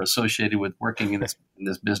factor associated with working in this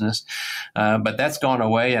business. But that's gone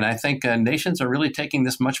away. And I think nations are really taking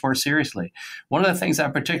this much more seriously. One of the things I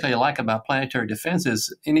particularly like about planetary defense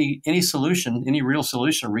is any real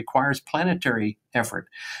solution requires planetary effort,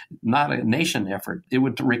 not a nation effort. It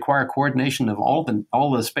would require coordination of all the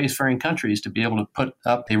spacefaring countries to be able to put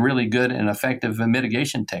up a really good and effective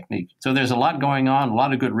mitigation technique. So there's a lot going on, a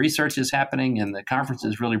lot of good research is happening, and the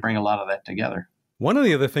conferences really bring a lot of that together. One of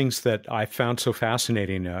the other things that I found so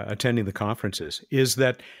fascinating attending the conferences is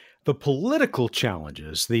that the political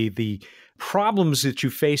challenges, the problems that you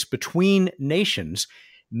face between nations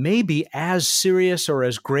may be as serious or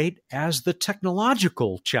as great as the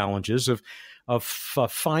technological challenges of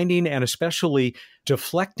finding and especially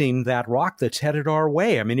deflecting that rock that's headed our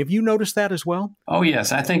way. I mean, have you noticed that as well? Oh,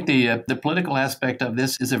 yes. I think the political aspect of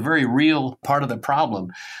this is a very real part of the problem.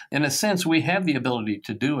 In a sense, we have the ability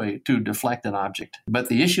to deflect an object, but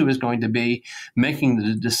the issue is going to be making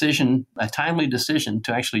the decision, a timely decision,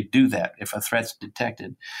 to actually do that if a threat's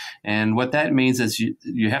detected. And what that means is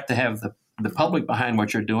you have to have the public behind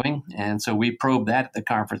what you're doing. And so we probe that at the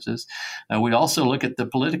conferences. We also look at the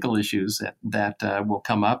political issues that will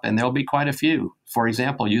come up, and there'll be quite a few. For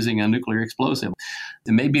example, using a nuclear explosive.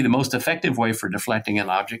 It may be the most effective way for deflecting an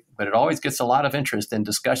object, but it always gets a lot of interest and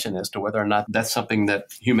discussion as to whether or not that's something that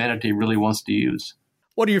humanity really wants to use.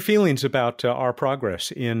 What are your feelings about our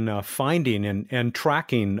progress in finding and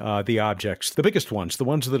tracking the objects, the biggest ones, the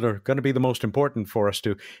ones that are going to be the most important for us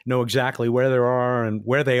to know exactly where they are and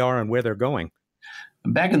where they're going?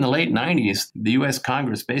 Back in the late 90s, the U.S.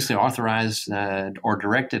 Congress basically authorized or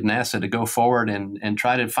directed NASA to go forward and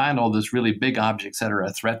try to find all those really big objects that are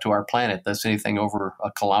a threat to our planet. That's anything over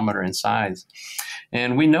a kilometer in size.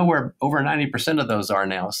 And we know where over 90% of those are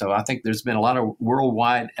now. So I think there's been a lot of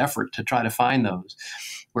worldwide effort to try to find those.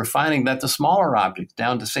 We're finding that the smaller objects,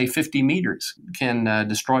 down to, say, 50 meters, can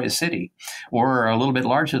destroy a city, or a little bit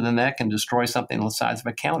larger than that can destroy something the size of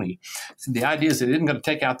a county. So the idea is it isn't going to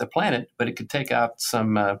take out the planet, but it could take out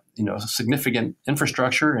some significant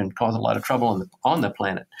infrastructure and cause a lot of trouble on the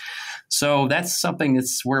planet. So that's something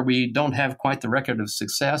that's where we don't have quite the record of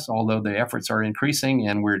success, although the efforts are increasing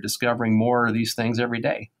and we're discovering more of these things every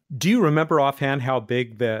day. Do you remember offhand how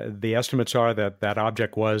big the estimates are that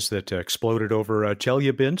object was that exploded over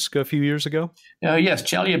Chelyabinsk a few years ago? Yes,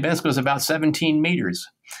 Chelyabinsk was about 17 meters.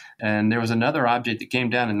 And there was another object that came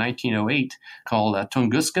down in 1908 called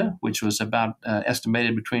Tunguska, which was about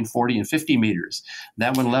estimated between 40 and 50 meters.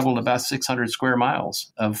 That one leveled about 600 square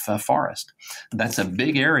miles of forest. That's a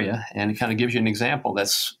big area, and it kind of gives you an example.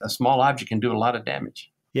 That's a small object can do a lot of damage.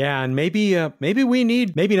 Yeah, and maybe we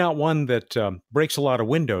need, maybe not one that breaks a lot of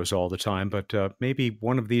windows all the time, but maybe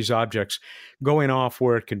one of these objects going off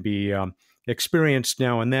where it can be experienced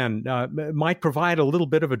now and then might provide a little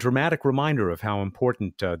bit of a dramatic reminder of how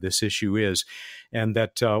important this issue is, and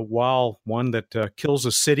that while one that kills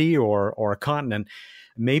a city or a continent,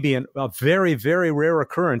 maybe a very, very rare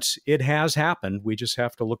occurrence, it has happened. We just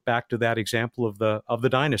have to look back to that example of the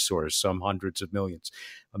dinosaurs some hundreds of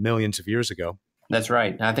millions of years ago. That's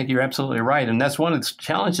right. I think you're absolutely right. And that's one of the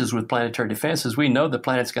challenges with planetary defense is we know the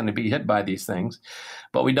planet's going to be hit by these things,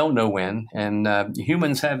 but we don't know when. And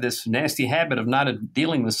humans have this nasty habit of not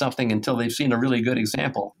dealing with something until they've seen a really good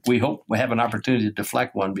example. We hope we have an opportunity to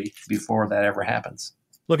deflect one before that ever happens.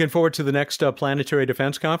 Looking forward to the next Planetary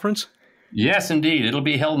Defense Conference? Yes, indeed. It'll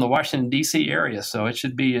be held in the Washington, D.C. area, so it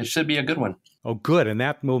should be a good one. Oh, good. And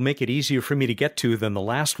that will make it easier for me to get to than the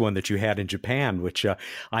last one that you had in Japan, which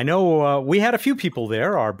I know we had a few people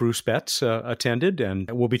there. Our Bruce Betts attended, and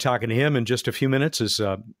we'll be talking to him in just a few minutes as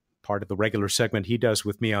part of the regular segment he does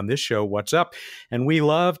with me on this show, What's Up? And we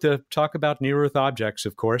love to talk about near-Earth objects,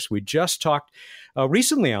 of course. We just talked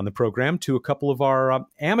recently on the program to a couple of our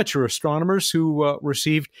amateur astronomers who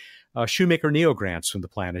received Shoemaker Neo grants from the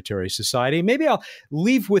Planetary Society. Maybe I'll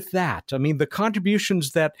leave with that. I mean, the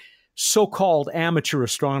contributions that so-called amateur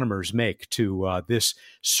astronomers make to this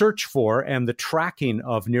search for and the tracking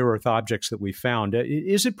of near-Earth objects that we found.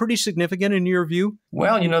 Is it pretty significant in your view?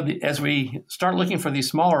 Well, as we start looking for these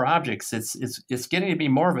smaller objects, it's getting to be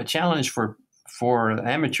more of a challenge for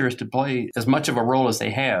amateurs to play as much of a role as they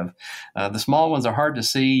have. The small ones are hard to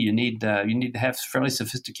see. You need to have fairly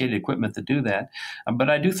sophisticated equipment to do that. But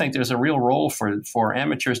I do think there's a real role for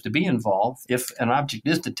amateurs to be involved. If an object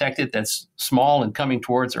is detected that's small and coming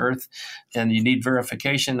towards Earth and you need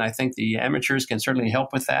verification, I think the amateurs can certainly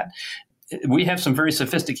help with that. We have some very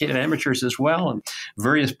sophisticated amateurs as well, and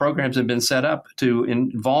various programs have been set up to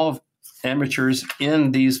involve amateurs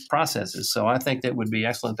in these processes. So I think that would be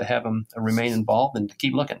excellent to have them remain involved and to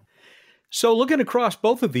keep looking. So looking across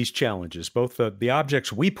both of these challenges, both the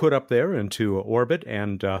objects we put up there into orbit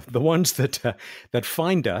and the ones that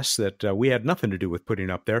find us that we had nothing to do with putting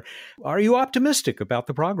up there, are you optimistic about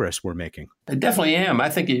the progress we're making? I definitely am. I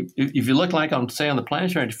think if you look like on the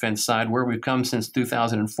planetary defense side, where we've come since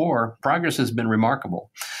 2004, progress has been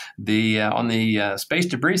remarkable. On the space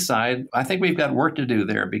debris side, I think we've got work to do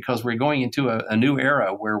there because we're going into a new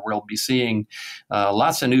era where we'll be seeing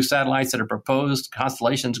lots of new satellites that are proposed,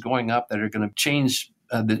 constellations going up that are going to change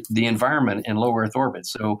the environment in low Earth orbit.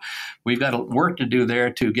 So we've got work to do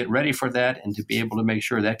there to get ready for that and to be able to make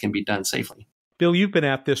sure that can be done safely. Bill, you've been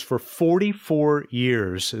at this for 44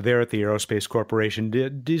 years there at the Aerospace Corporation.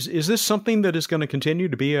 Is this something that is going to continue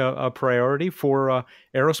to be a priority for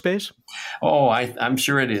aerospace? Oh, I'm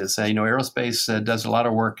sure it is. Aerospace does a lot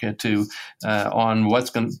of work on what's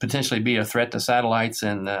going to potentially be a threat to satellites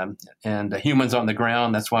and humans on the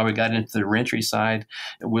ground. That's why we got into the reentry side.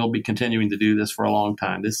 We'll be continuing to do this for a long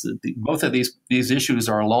time. Both of these issues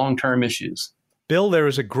are long-term issues. Bill, there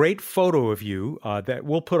is a great photo of you that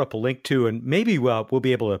we'll put up a link to, and maybe we'll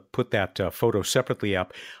be able to put that photo separately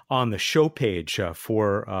up on the show page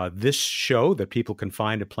for this show that people can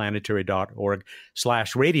find at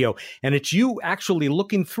planetary.org/radio. And it's you actually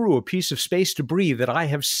looking through a piece of space debris that I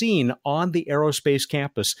have seen on the aerospace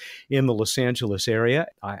campus in the Los Angeles area.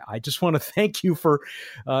 I just want to thank you for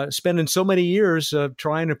spending so many years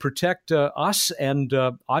trying to protect us and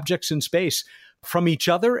objects in space from each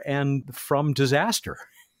other and from disaster.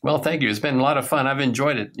 Well, thank you. It's been a lot of fun. I've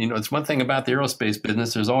enjoyed it. It's one thing about the aerospace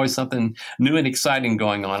business. There's always something new and exciting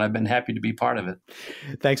going on. I've been happy to be part of it.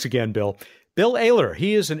 Thanks again, Bill. Bill Ayler,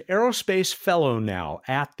 he is an aerospace fellow now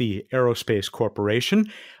at the Aerospace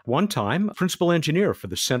Corporation, one time principal engineer for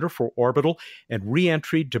the Center for Orbital and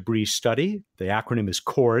Reentry Debris Study. The acronym is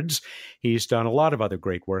CORDS. He's done a lot of other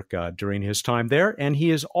great work during his time there, and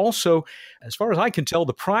he is also, as far as I can tell,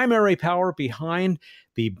 the primary power behind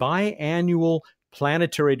the biannual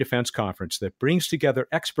Planetary Defense Conference that brings together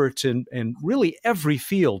experts in really every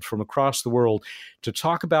field from across the world to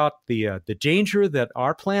talk about the danger that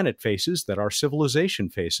our planet faces, that our civilization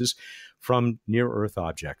faces from near-Earth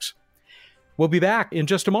objects. We'll be back in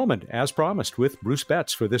just a moment, as promised, with Bruce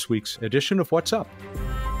Betts for this week's edition of What's Up?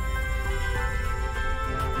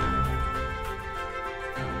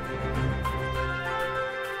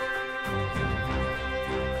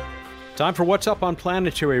 Time for What's Up on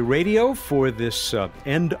Planetary Radio for this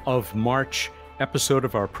end of March episode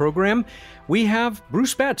of our program. We have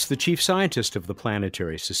Bruce Betts, the chief scientist of the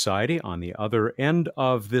Planetary Society, on the other end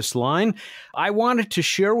of this line. I wanted to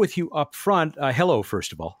share with you up front, hello,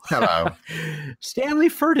 first of all. Hello. Stanley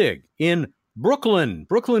Fertig in Brooklyn,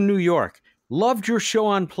 New York. Loved your show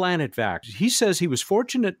on Planet Vac. He says he was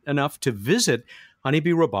fortunate enough to visit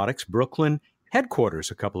Honeybee Robotics Brooklyn headquarters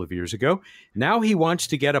a couple of years ago. Now he wants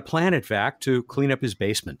to get a Planet Vac to clean up his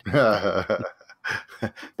basement.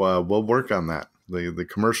 Well, we'll work on that. The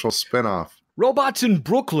commercial spinoff. Robots in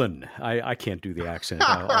Brooklyn. I can't do the accent.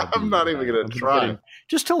 I'm not even going to try.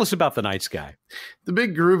 Just tell us about the night sky. The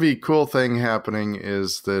big groovy cool thing happening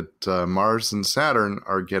is that Mars and Saturn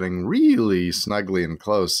are getting really snuggly and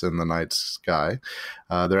close in the night sky.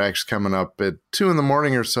 They're actually coming up at 2 in the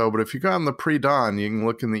morning or so, but if you go in the pre-dawn, you can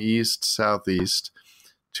look in the east, southeast.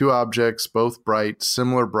 Two objects, both bright,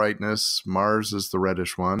 similar brightness. Mars is the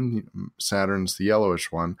reddish one. Saturn's the yellowish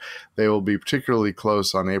one. They will be particularly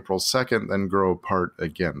close on April 2nd, then grow apart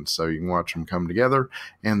again. So you can watch them come together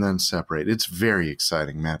and then separate. It's very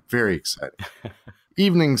exciting, Matt. Very exciting.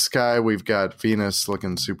 Evening sky, we've got Venus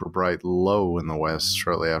looking super bright low in the west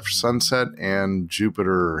shortly after sunset, and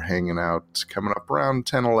Jupiter hanging out, coming up around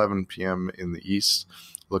 10, 11 p.m. in the east,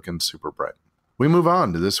 looking super bright. We move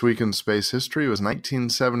on to This Week in Space History. It was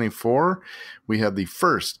 1974. We had the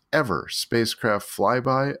first ever spacecraft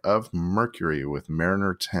flyby of Mercury with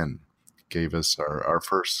Mariner 10. Gave us our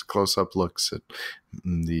first close-up looks at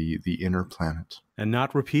the inner planet. And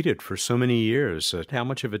not repeated for so many years. How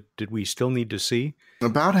much of it did we still need to see?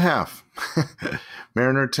 About half.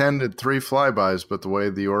 Mariner 10 did 3 flybys, but the way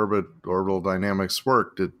the orbital dynamics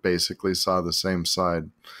worked, it basically saw the same side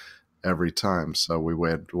every time. So we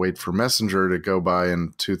had to wait for Messenger to go by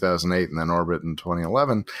in 2008 and then orbit in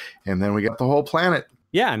 2011. And then we got the whole planet.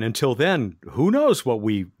 Yeah, and until then, who knows what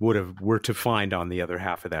we were to find on the other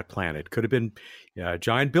half of that planet. Could have been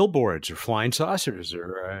giant billboards or flying saucers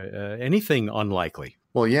or anything unlikely.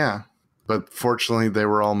 Well, yeah, but fortunately they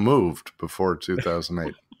were all moved before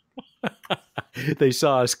 2008. They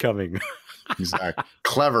saw us coming. Exactly.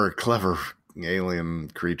 Clever alien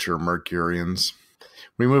creature Mercurians.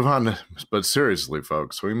 We move on to, but seriously,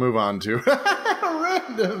 folks, we move on to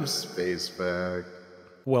Random Space Fact.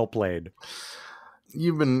 Well played.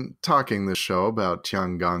 You've been talking this show about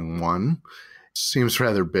Tiangong-1. Seems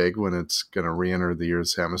rather big when it's going to re-enter the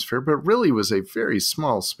Earth's atmosphere, but really was a very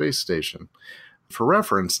small space station. For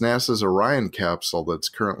reference, NASA's Orion capsule that's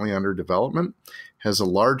currently under development has a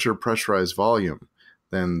larger pressurized volume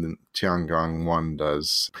than Tiangong-1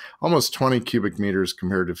 does. Almost 20 cubic meters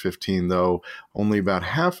compared to 15, though only about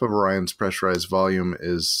half of Orion's pressurized volume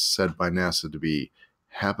is said by NASA to be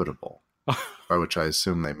habitable, by which I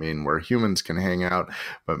assume they mean where humans can hang out,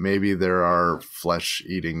 but maybe there are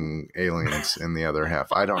flesh-eating aliens in the other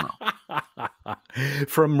half. I don't know.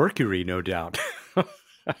 From Mercury, no doubt.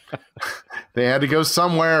 They had to go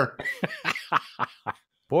somewhere.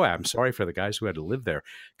 Boy, I'm sorry for the guys who had to live there.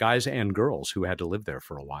 Guys and girls who had to live there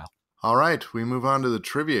for a while. All right, we move on to the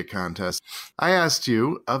trivia contest. I asked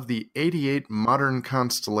you, of the 88 modern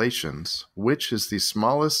constellations, which is the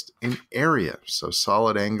smallest in area? So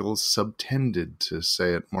solid angles subtended, to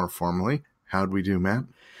say it more formally. How'd we do, Matt?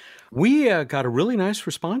 We got a really nice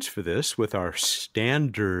response for this with our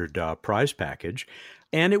standard prize package.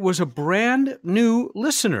 And it was a brand new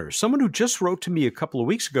listener, someone who just wrote to me a couple of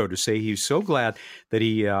weeks ago to say he's so glad that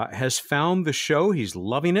he has found the show. He's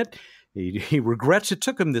loving it. He regrets it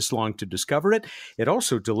took him this long to discover it. It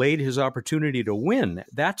also delayed his opportunity to win.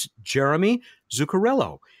 That's Jeremy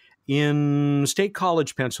Zuccarello in State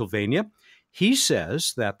College, Pennsylvania. He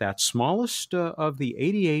says that smallest of the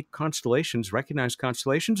 88 constellations, recognized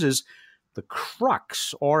constellations, is the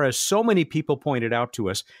Crux, or as so many people pointed out to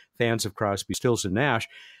us, fans of Crosby, Stills, and Nash,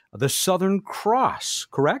 the Southern Cross,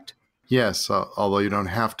 correct? Yes, although you don't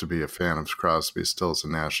have to be a fan of Crosby, Stills,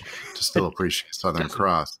 and Nash to still appreciate Southern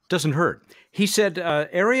Cross. Doesn't hurt. He said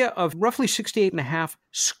area of roughly 68.5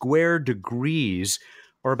 square degrees,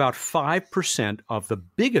 or about 5% of the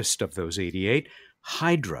biggest of those 88,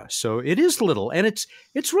 Hydra. So it is little, and it's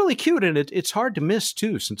really cute, and it's hard to miss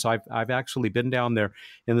too, since I've actually been down there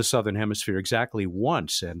in the Southern Hemisphere exactly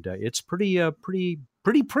once, and it's pretty up in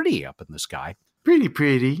the sky.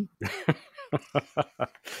 Pretty.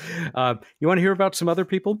 You want to hear about some other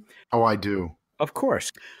people? Oh, I do. Of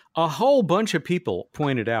course. A whole bunch of people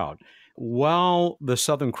pointed out, while the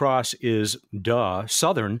Southern Cross is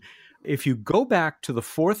southern, if you go back to the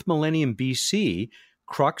 4th millennium BC,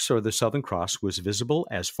 Crux, or the Southern Cross, was visible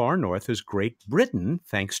as far north as Great Britain,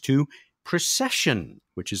 thanks to precession,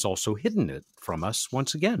 which is also hidden it from us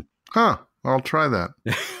once again. Huh. I'll try that.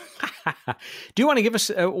 Do you want to give us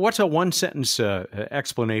what's a one-sentence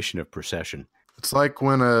explanation of precession? It's like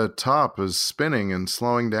when a top is spinning and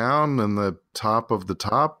slowing down, and the top of the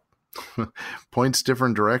top points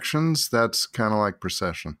different directions. That's kind of like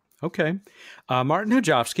precession. Okay. Martin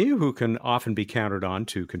Hajovsky, who can often be counted on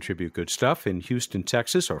to contribute good stuff in Houston,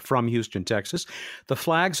 Texas, or from Houston, Texas, the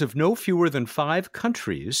flags of no fewer than 5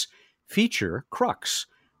 countries feature Crux: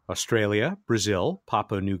 Australia, Brazil,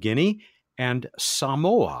 Papua New Guinea, and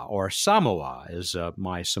Samoa, or Samoa, as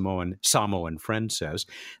my Samoan friend says.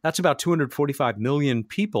 That's about 245 million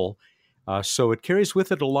people, so it carries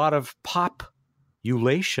with it a lot of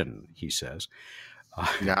population, he says.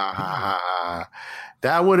 That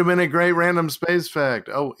would have been a great random space fact.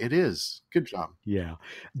 Oh, it is. Good job. Yeah.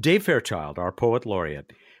 Dave Fairchild, our poet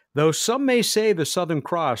laureate. Though some may say the Southern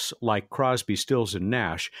Cross, like Crosby, Stills, and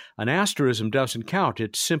Nash, an asterism doesn't count,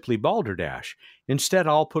 it's simply balderdash. Instead,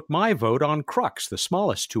 I'll put my vote on Crux, the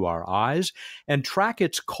smallest to our eyes, and track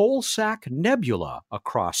its coal sack nebula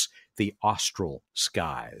across the austral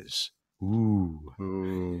skies. Ooh.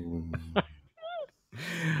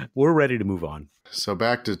 We're ready to move on. So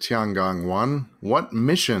back to Tiangong-1. What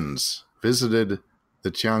missions visited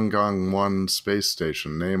the Tiangong-1 space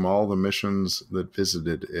station? Name all the missions that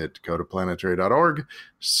visited it. Go to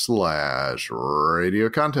planetary.org/radio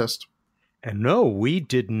contest. And no, we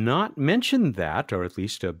did not mention that, or at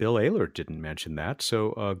least Bill Ehlert didn't mention that.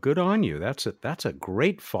 So good on you. That's a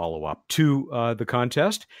great follow-up to the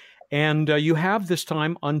contest. And you have this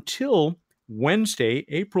time until Wednesday,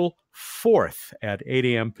 April 4th at 8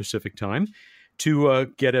 a.m. Pacific time to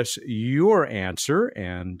get us your answer.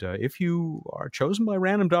 And if you are chosen by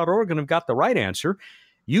random.org and have got the right answer,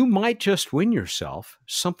 you might just win yourself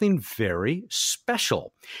something very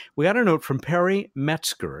special. We got a note from Perry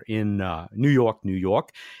Metzger in New York, New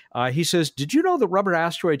York. He says, did you know that rubber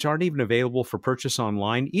asteroids aren't even available for purchase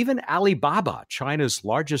online? Even Alibaba, China's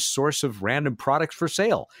largest source of random products for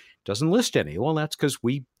sale, doesn't list any. Well, that's because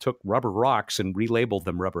we took rubber rocks and relabeled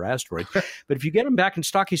them rubber asteroids. But if you get them back in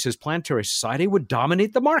stock, he says, Planetary Society would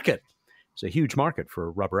dominate the market. It's a huge market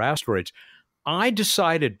for rubber asteroids. I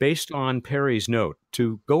decided, based on Perry's note,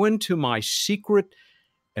 to go into my secret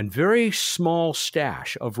and very small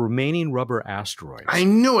stash of remaining rubber asteroids. I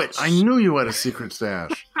knew it. I knew you had a secret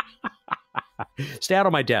stash. Stay out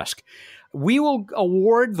of my desk. We will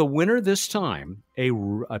award the winner this time a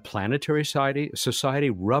Planetary Society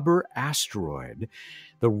rubber asteroid,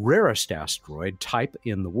 the rarest asteroid type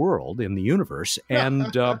in the world, in the universe, and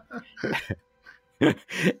is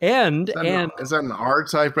that an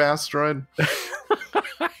R-type asteroid?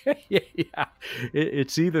 Yeah,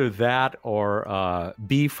 it's either that or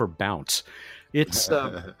B for bounce. It's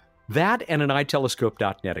That and an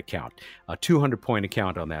iTelescope.net account, a 200-point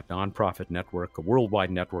account on that nonprofit network, a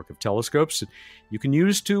worldwide network of telescopes you can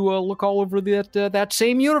use to look all over that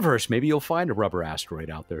same universe. Maybe you'll find a rubber asteroid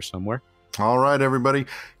out there somewhere. All right, everybody,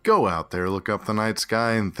 go out there, look up the night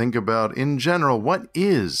sky, and think about, in general, what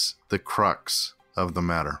is the crux of the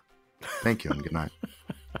matter. Thank you, and good night.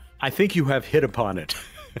 I think you have hit upon it.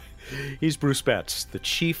 He's Bruce Betts, the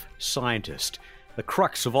chief scientist, the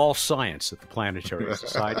crux of all science at the Planetary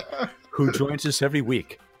Society, who joins us every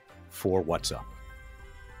week for What's Up.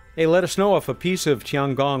 Hey, let us know if a piece of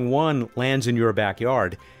Tiangong-1 lands in your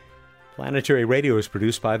backyard. Planetary Radio is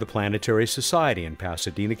produced by the Planetary Society in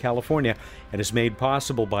Pasadena, California, and is made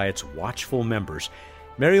possible by its watchful members.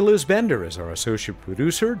 Mary Liz Bender is our associate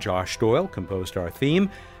producer. Josh Doyle composed our theme,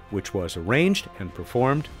 which was arranged and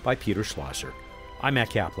performed by Peter Schlosser. I'm Matt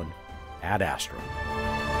Kaplan. Ad Astra.